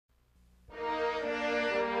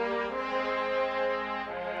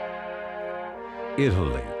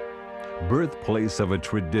Italy, birthplace of a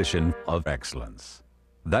tradition of excellence.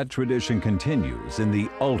 That tradition continues in the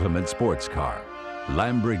ultimate sports car,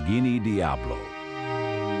 Lamborghini Diablo.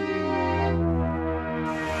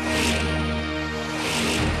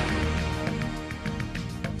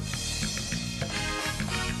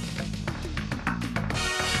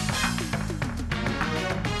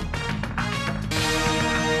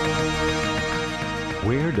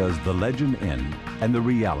 Where does the legend end and the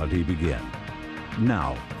reality begin?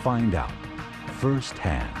 Now, find out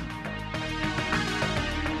firsthand.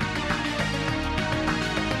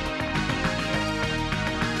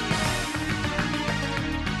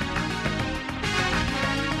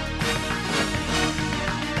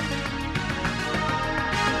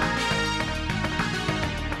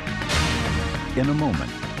 In a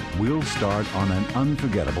moment, we'll start on an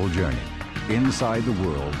unforgettable journey inside the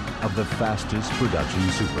world of the fastest production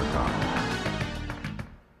supercar.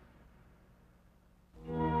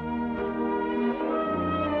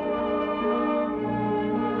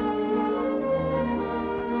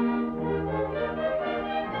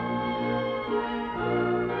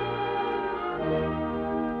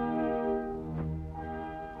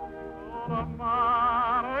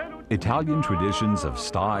 Italian traditions of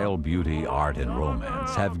style, beauty, art, and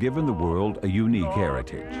romance have given the world a unique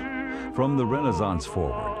heritage. From the Renaissance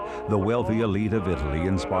forward, the wealthy elite of Italy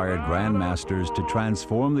inspired grandmasters to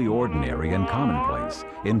transform the ordinary and commonplace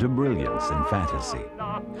into brilliance and fantasy.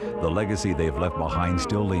 The legacy they've left behind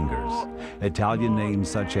still lingers. Italian names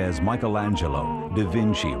such as Michelangelo, Da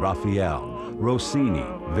Vinci, Raphael, Rossini,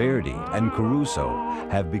 Verdi, and Caruso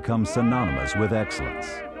have become synonymous with excellence,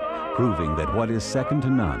 proving that what is second to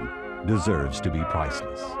none deserves to be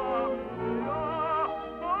priceless.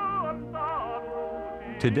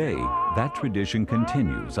 Today, that tradition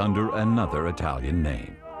continues under another Italian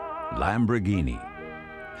name, Lamborghini.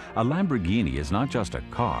 A Lamborghini is not just a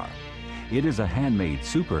car, it is a handmade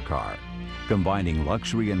supercar, combining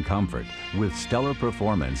luxury and comfort with stellar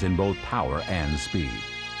performance in both power and speed.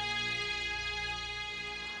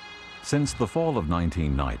 Since the fall of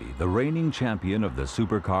 1990, the reigning champion of the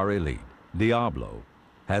supercar elite, Diablo,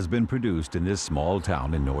 has been produced in this small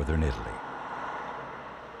town in northern Italy.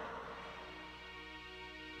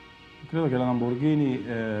 Credo che la Lamborghini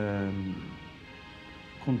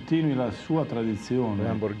continui la sua tradizione.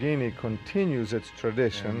 Lamborghini continues its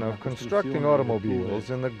tradition of constructing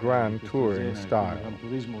automobiles in the grand touring style.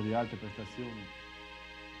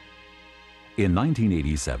 In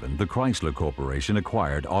 1987, the Chrysler Corporation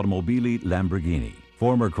acquired Automobili Lamborghini.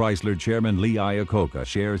 Former Chrysler chairman Lee Iacocca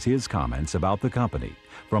shares his comments about the company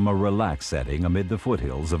from a relaxed setting amid the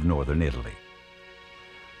foothills of northern Italy.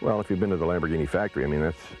 Well, if you've been to the Lamborghini factory, I mean,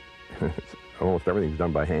 that's almost everything's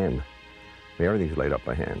done by hand. I mean, everything's laid up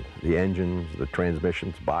by hand. The engines, the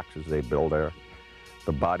transmissions, boxes they build there,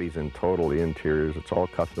 the bodies in total, the interiors, it's all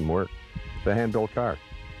custom work. It's a hand-built car.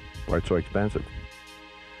 Why it's so expensive?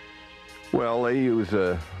 Well, they use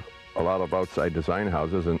a lot of outside design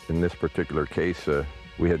houses. In this particular case,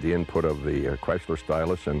 we had the input of the Chrysler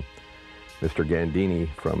stylist and Mr. Gandini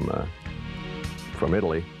from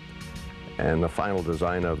Italy. And the final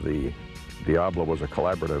design of the Diablo was a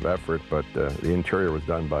collaborative effort, but the interior was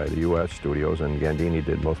done by the U.S. studios, and Gandini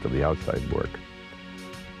did most of the outside work.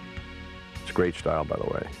 It's a great style, by the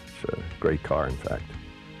way. It's a great car, in fact.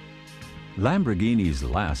 Lamborghini's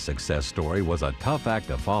last success story was a tough act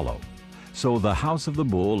to follow. So the House of the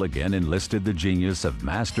Bull again enlisted the genius of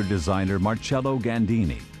master designer Marcello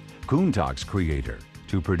Gandini, Countach's creator,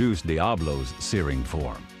 to produce Diablo's searing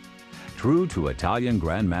form. True to Italian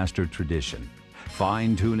Grandmaster tradition,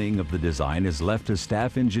 fine-tuning of the design is left to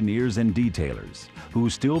staff engineers and detailers who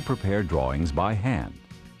still prepare drawings by hand.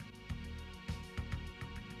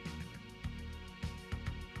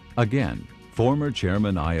 Again, former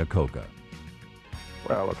Chairman Iacocca.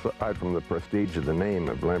 Well, aside from the prestige of the name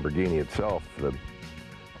of Lamborghini itself, the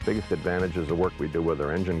biggest advantage is the work we do with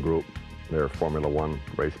our engine group. They're Formula One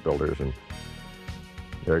race builders, and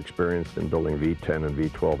they're experienced in building V10 and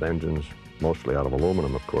V12 engines, mostly out of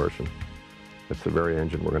aluminum, of course. And it's the very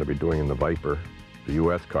engine we're going to be doing in the Viper, the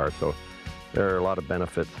U.S. car. So there are a lot of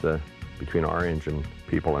benefits between our engine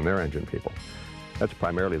people and their engine people. That's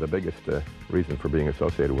primarily the biggest reason for being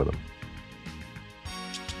associated with them.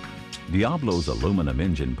 Diablo's aluminum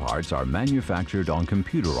engine parts are manufactured on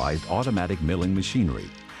computerized automatic milling machinery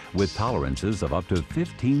with tolerances of up to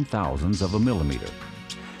 15 thousandths of a millimeter.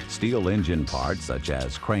 Steel engine parts such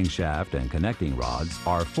as crankshaft and connecting rods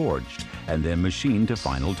are forged and then machined to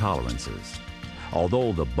final tolerances.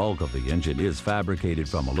 Although the bulk of the engine is fabricated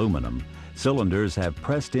from aluminum, cylinders have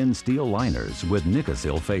pressed-in steel liners with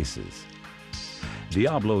Nicosil faces.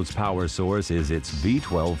 Diablo's power source is its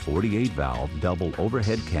V12 48-valve double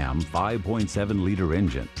overhead cam 5.7-liter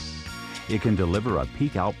engine. It can deliver a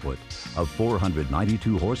peak output of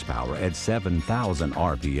 492 horsepower at 7,000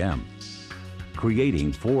 RPM,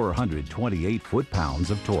 creating 428 foot-pounds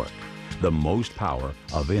of torque, the most power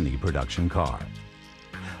of any production car.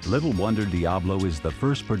 Little wonder Diablo is the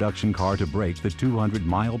first production car to break the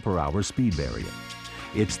 200-mile-per-hour speed barrier.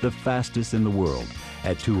 It's the fastest in the world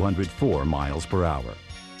at 204 miles per hour.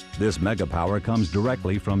 This mega power comes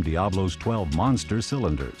directly from Diablo's 12 monster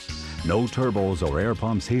cylinders. No turbos or air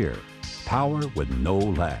pumps here. Power with no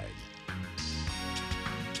lag.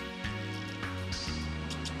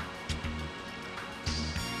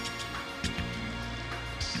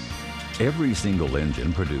 Every single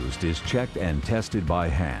engine produced is checked and tested by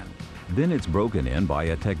hand. Then it's broken in by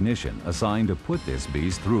a technician assigned to put this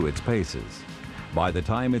beast through its paces. By the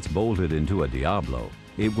time it's bolted into a Diablo,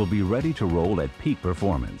 it will be ready to roll at peak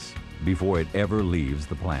performance before it ever leaves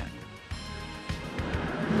the plant.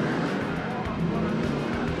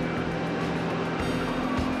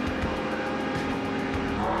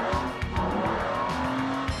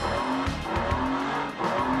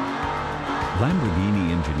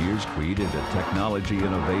 Lamborghini engineers created a technology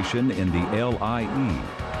innovation in the LIE,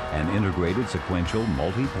 an integrated sequential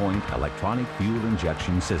multi-point electronic fuel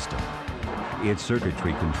injection system. Its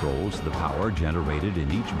circuitry controls the power generated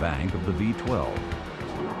in each bank of the V12.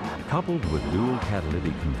 Coupled with dual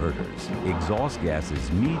catalytic converters, exhaust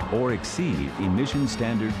gases meet or exceed emission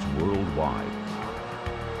standards worldwide.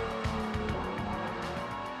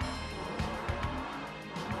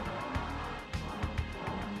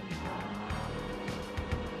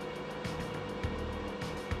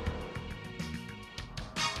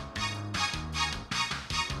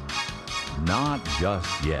 Not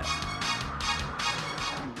just yet.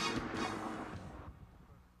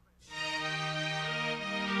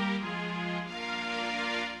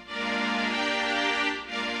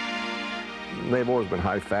 They've always been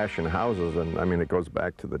high fashion houses, and I mean, it goes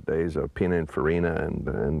back to the days of Pininfarina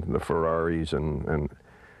and the Ferraris, and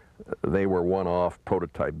they were one-off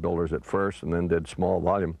prototype builders at first and then did small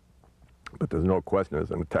volume. But there's no question,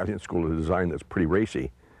 as an Italian school of design that's pretty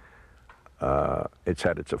racy, it's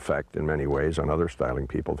had its effect in many ways on other styling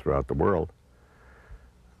people throughout the world.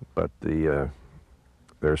 But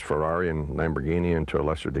there's Ferrari and Lamborghini, and to a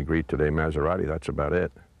lesser degree today Maserati, that's about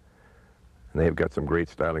it. And they've got some great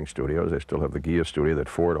styling studios. They still have the Ghia studio that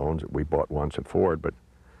Ford owns, that we bought once at Ford, but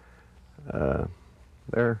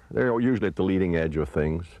they're usually at the leading edge of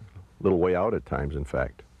things, a little way out at times, in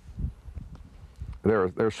fact.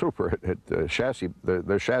 They're super at chassis.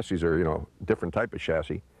 Their chassis are, you know, different type of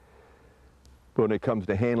chassis. But when it comes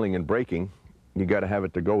to handling and braking, you got to have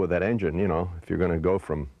it to go with that engine, you know. If you're going to go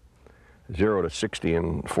from 0 to 60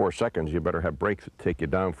 in 4 seconds, you better have brakes that take you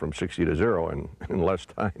down from 60 to 0 in less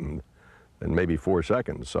time than maybe 4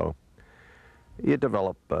 seconds. So you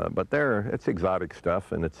develop, but it's exotic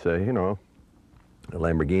stuff, and it's, you know, a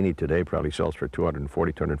Lamborghini today probably sells for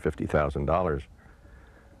 $240,000, $250,000.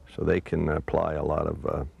 So they can apply a lot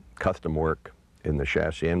of custom work in the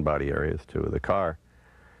chassis and body areas to the car.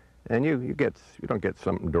 And you don't get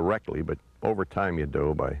something directly, but over time you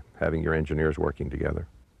do by having your engineers working together.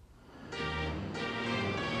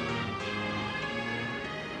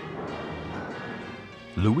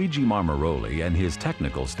 Luigi Marmaroli and his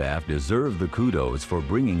technical staff deserve the kudos for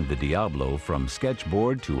bringing the Diablo from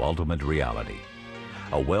sketchboard to ultimate reality.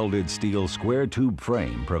 A welded steel square tube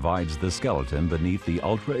frame provides the skeleton beneath the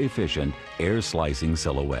ultra-efficient air-slicing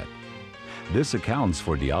silhouette. This accounts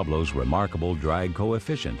for Diablo's remarkable drag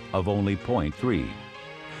coefficient of only 0.3.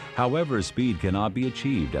 However, speed cannot be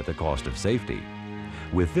achieved at the cost of safety.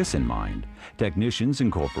 With this in mind, technicians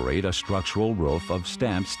incorporate a structural roof of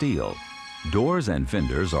stamped steel. Doors and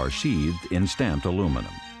fenders are sheathed in stamped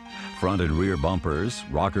aluminum. Front and rear bumpers,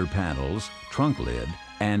 rocker panels, trunk lid,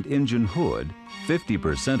 and engine hood,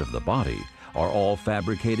 50% of the body, are all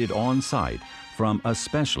fabricated on-site from a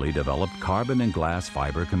specially developed carbon and glass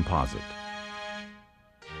fiber composite.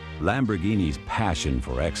 Lamborghini's passion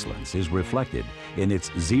for excellence is reflected in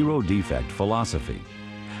its zero-defect philosophy.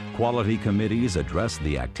 Quality committees address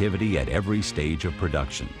the activity at every stage of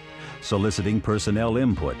production, soliciting personnel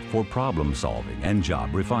input for problem solving and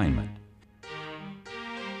job refinement.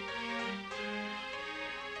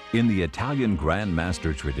 In the Italian Grand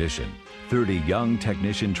Master tradition, 30 young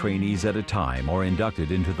technician trainees at a time are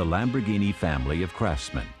inducted into the Lamborghini family of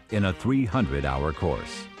craftsmen in a 300-hour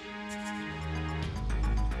course.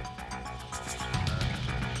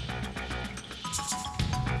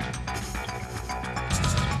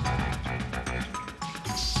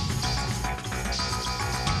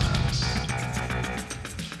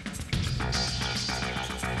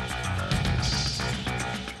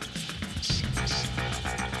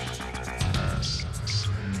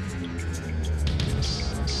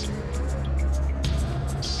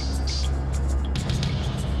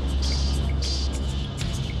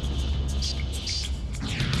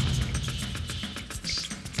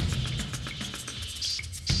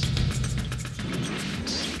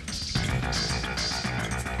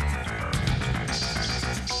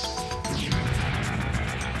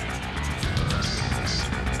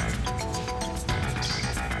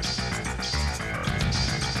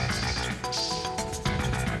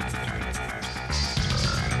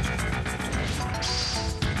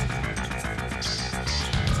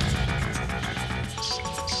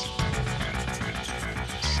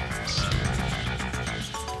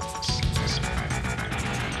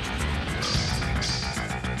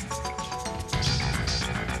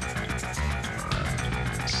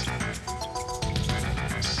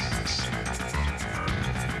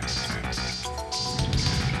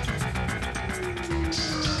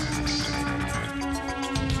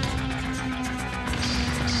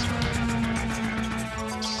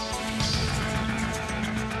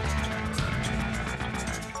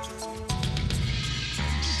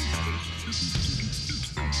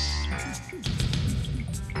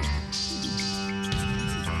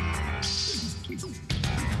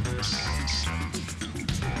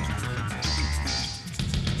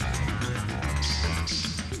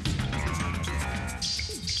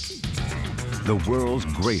 The world's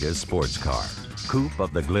greatest sports car, Coupe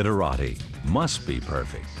of the Glitterati, must be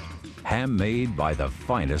perfect. Handmade by the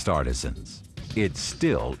finest artisans. It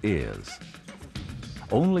still is.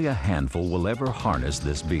 Only a handful will ever harness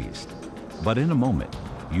this beast. But in a moment,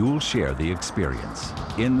 you'll share the experience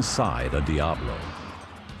inside a Diablo.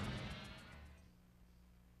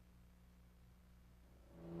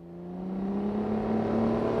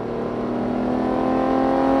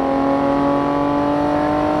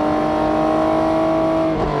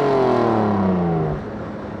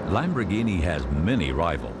 Lamborghini has many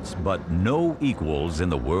rivals, but no equals in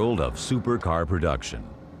the world of supercar production.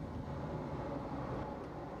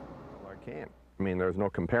 Well, I can't. I mean, there's no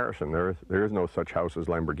comparison. There is no such house as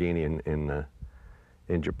Lamborghini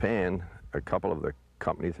in Japan. A couple of the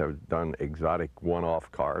companies have done exotic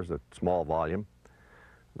one-off cars at small volume.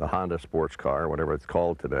 The Honda sports car, whatever it's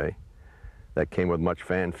called today, that came with much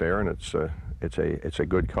fanfare, and it's a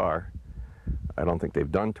good car. I don't think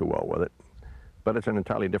they've done too well with it. But it's an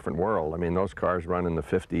entirely different world. I mean, those cars run in the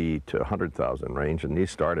 50 to 100,000 range, and these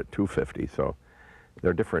start at 250, so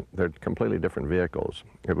they're different. They're completely different vehicles.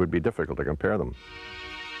 It would be difficult to compare them.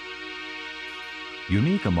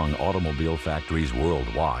 Unique among automobile factories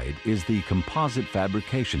worldwide is the composite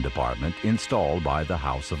fabrication department installed by the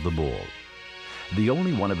House of the Bull. The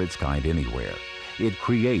only one of its kind anywhere, it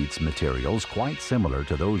creates materials quite similar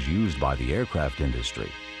to those used by the aircraft industry.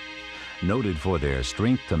 Noted for their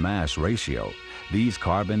strength-to-mass ratio, these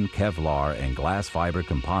carbon, Kevlar, and glass fiber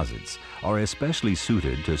composites are especially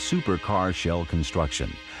suited to supercar shell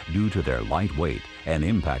construction due to their lightweight and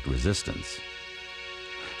impact resistance.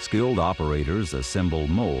 Skilled operators assemble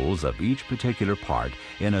molds of each particular part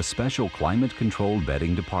in a special climate-controlled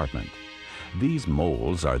bedding department. These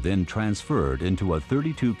molds are then transferred into a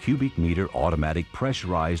 32 cubic meter automatic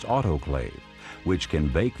pressurized autoclave, which can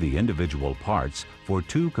bake the individual parts for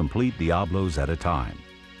 2 complete Diablos at a time.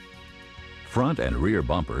 Front and rear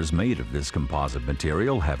bumpers made of this composite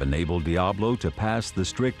material have enabled Diablo to pass the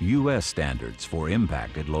strict U.S. standards for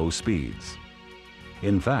impact at low speeds.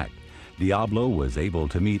 In fact, Diablo was able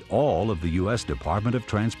to meet all of the U.S. Department of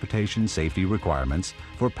Transportation safety requirements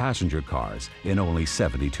for passenger cars in only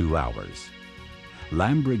 72 hours.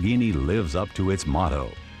 Lamborghini lives up to its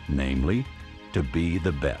motto, namely, to be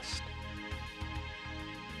the best.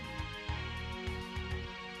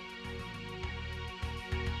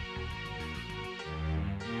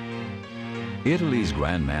 Italy's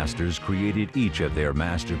grandmasters created each of their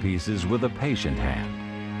masterpieces with a patient hand.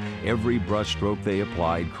 Every brushstroke they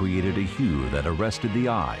applied created a hue that arrested the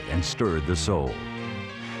eye and stirred the soul.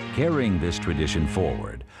 Carrying this tradition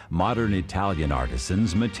forward, modern Italian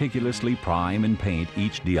artisans meticulously prime and paint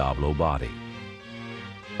each Diablo body.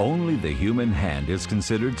 Only the human hand is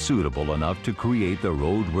considered suitable enough to create the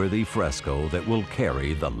roadworthy fresco that will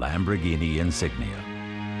carry the Lamborghini insignia.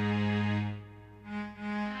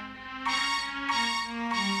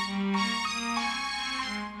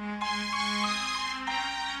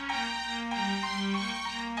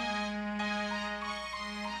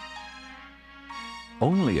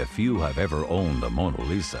 Only a few have ever owned the Mona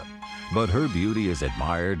Lisa, but her beauty is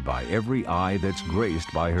admired by every eye that's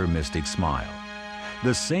graced by her mystic smile.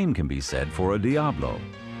 The same can be said for a Diablo.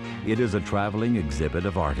 It is a traveling exhibit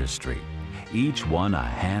of artistry, each one a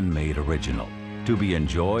handmade original, to be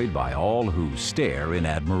enjoyed by all who stare in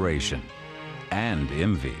admiration and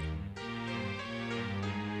envy.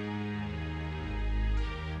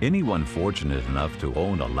 Anyone fortunate enough to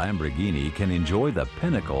own a Lamborghini can enjoy the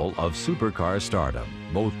pinnacle of supercar stardom,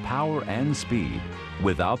 both power and speed,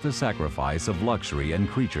 without the sacrifice of luxury and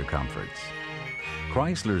creature comforts.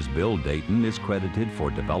 Chrysler's Bill Dayton is credited for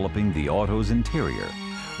developing the auto's interior,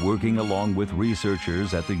 working along with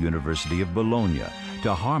researchers at the University of Bologna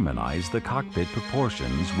to harmonize the cockpit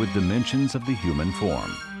proportions with dimensions of the human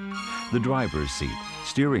form. The driver's seat,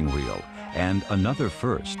 steering wheel, and another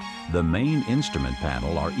first, the main instrument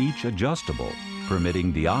panel are each adjustable,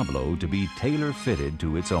 permitting Diablo to be tailor-fitted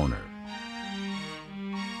to its owner.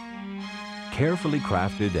 Carefully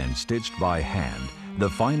crafted and stitched by hand, the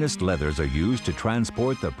finest leathers are used to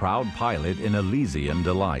transport the proud pilot in Elysian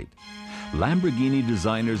delight. Lamborghini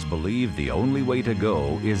designers believe the only way to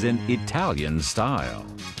go is in Italian style.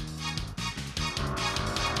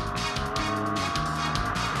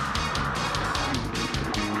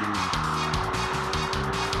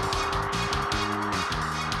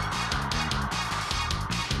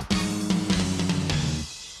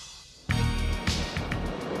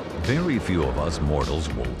 Very few of us mortals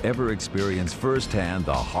will ever experience firsthand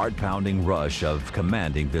the heart-pounding rush of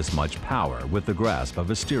commanding this much power with the grasp of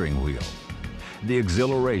a steering wheel. The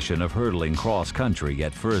exhilaration of hurtling cross-country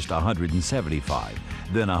at first 175,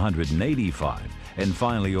 then 185, and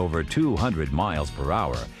finally over 200 miles per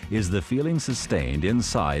hour is the feeling sustained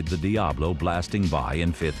inside the Diablo blasting by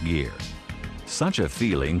in fifth gear. Such a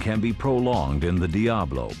feeling can be prolonged in the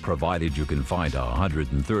Diablo, provided you can find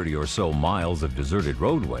 130 or so miles of deserted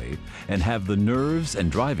roadway and have the nerves and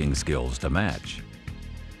driving skills to match.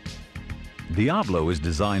 Diablo is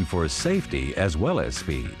designed for safety as well as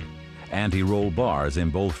speed. Anti-roll bars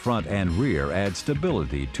in both front and rear add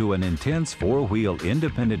stability to an intense four-wheel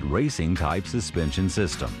independent racing type suspension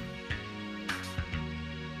system.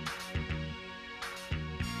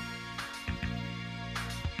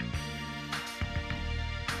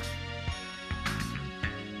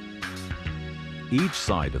 Each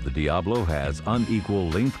side of the Diablo has unequal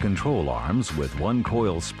length control arms with one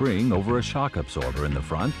coil spring over a shock absorber in the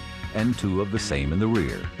front and two of the same in the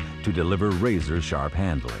rear to deliver razor-sharp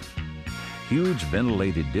handling. Huge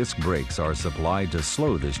ventilated disc brakes are supplied to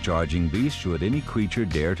slow this charging beast should any creature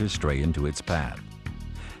dare to stray into its path.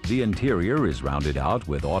 The interior is rounded out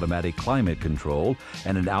with automatic climate control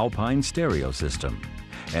and an Alpine stereo system.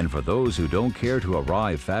 And for those who don't care to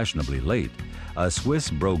arrive fashionably late, a Swiss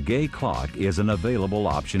Breguet clock is an available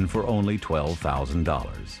option for only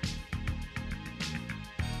 $12,000.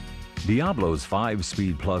 Diablo's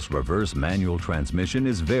 5-speed plus reverse manual transmission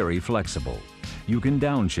is very flexible. You can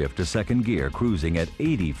downshift to second gear cruising at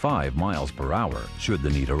 85 miles per hour should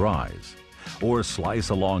the need arise, or slice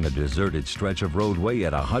along a deserted stretch of roadway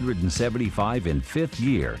at 175 in fifth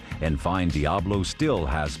gear and find Diablo still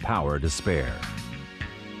has power to spare.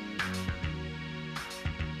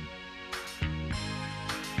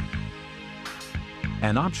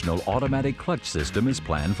 An optional automatic clutch system is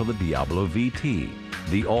planned for the Diablo VT,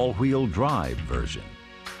 the all-wheel drive version.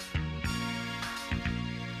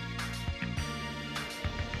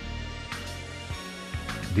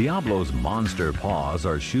 Diablo's monster paws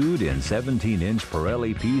are shoed in 17-inch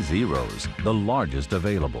Pirelli P0s, the largest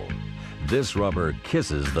available. This rubber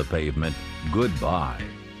kisses the pavement goodbye.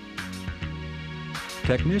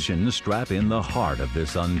 Technicians strap in the heart of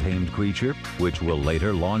this untamed creature, which will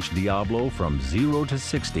later launch Diablo from 0 to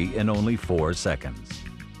 60 in only 4 seconds.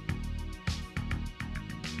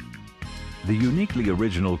 The uniquely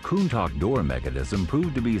original Countach door mechanism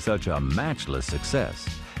proved to be such a matchless success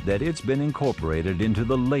that it's been incorporated into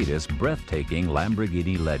the latest breathtaking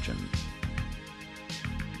Lamborghini legend.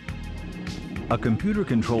 A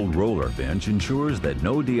computer-controlled roller bench ensures that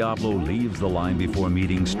no Diablo leaves the line before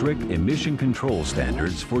meeting strict emission control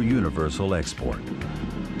standards for universal export.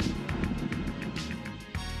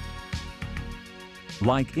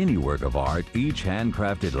 Like any work of art, each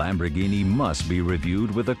handcrafted Lamborghini must be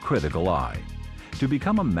reviewed with a critical eye. To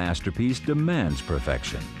become a masterpiece demands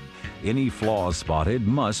perfection. Any flaws spotted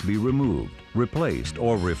must be removed, replaced,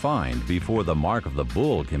 or refined before the mark of the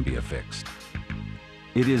bull can be affixed.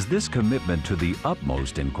 It is this commitment to the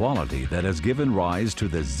utmost in quality that has given rise to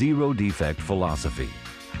the zero-defect philosophy.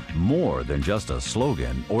 More than just a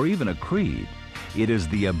slogan or even a creed, it is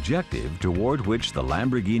the objective toward which the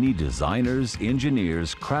Lamborghini designers,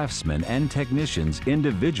 engineers, craftsmen, and technicians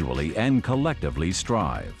individually and collectively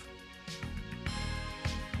strive.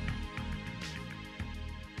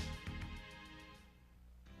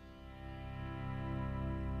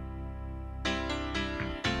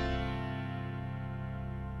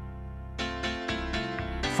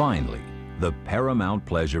 Finally, the paramount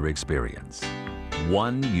pleasure experience,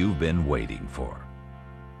 one you've been waiting for.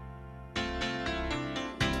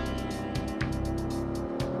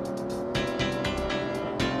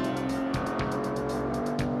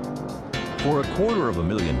 For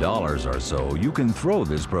 $250,000 or so, you can throw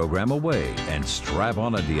this program away and strap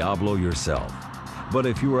on a Diablo yourself. But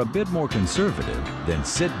if you're a bit more conservative, then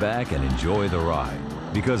sit back and enjoy the ride,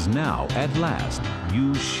 because now, at last,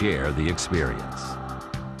 you share the experience.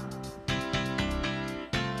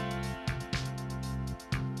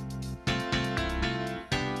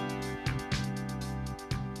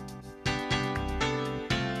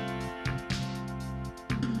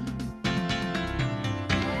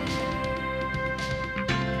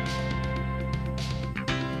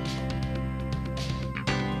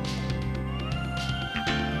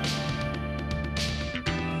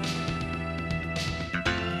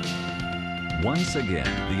 Once again,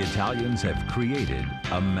 the Italians have created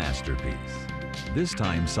a masterpiece, this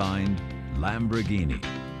time signed Lamborghini.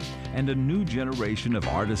 And a new generation of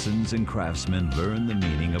artisans and craftsmen learn the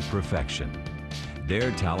meaning of perfection.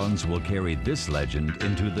 Their talents will carry this legend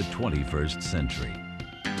into the 21st century.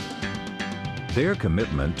 Their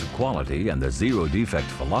commitment to quality and the zero-defect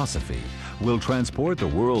philosophy will transport the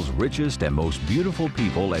world's richest and most beautiful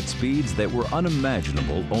people at speeds that were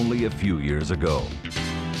unimaginable only a few years ago.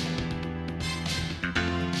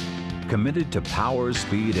 Committed to power,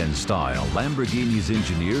 speed, and style, Lamborghini's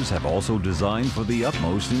engineers have also designed for the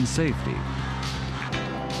utmost in safety.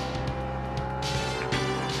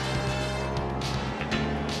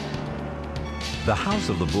 The House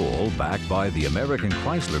of the Bull, backed by the American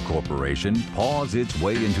Chrysler Corporation, paws its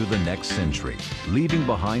way into the next century, leaving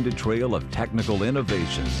behind a trail of technical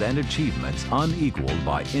innovations and achievements unequaled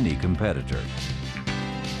by any competitor.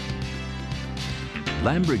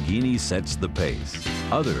 Lamborghini sets the pace.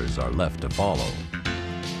 Others are left to follow.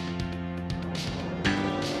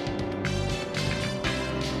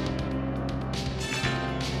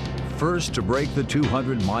 First to break the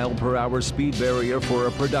 200-mile-per-hour speed barrier for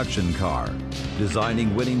a production car,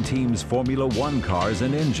 designing winning teams' Formula One cars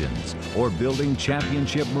and engines, or building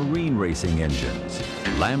championship marine racing engines,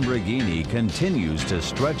 Lamborghini continues to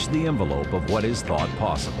stretch the envelope of what is thought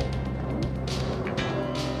possible.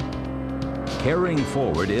 Carrying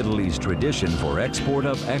forward Italy's tradition for export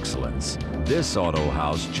of excellence, this auto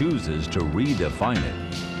house chooses to redefine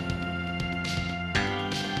it.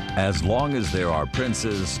 As long as there are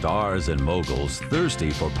princes, stars, and moguls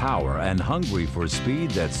thirsty for power and hungry for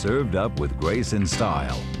speed that's served up with grace and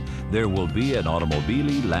style, there will be an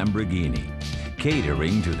Automobili Lamborghini,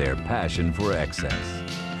 catering to their passion for excess.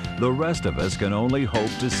 The rest of us can only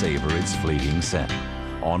hope to savor its fleeting scent,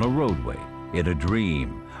 on a roadway, in a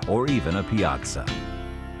dream, or even a piazza.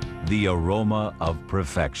 The aroma of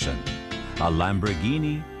perfection. A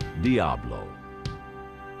Lamborghini Diablo.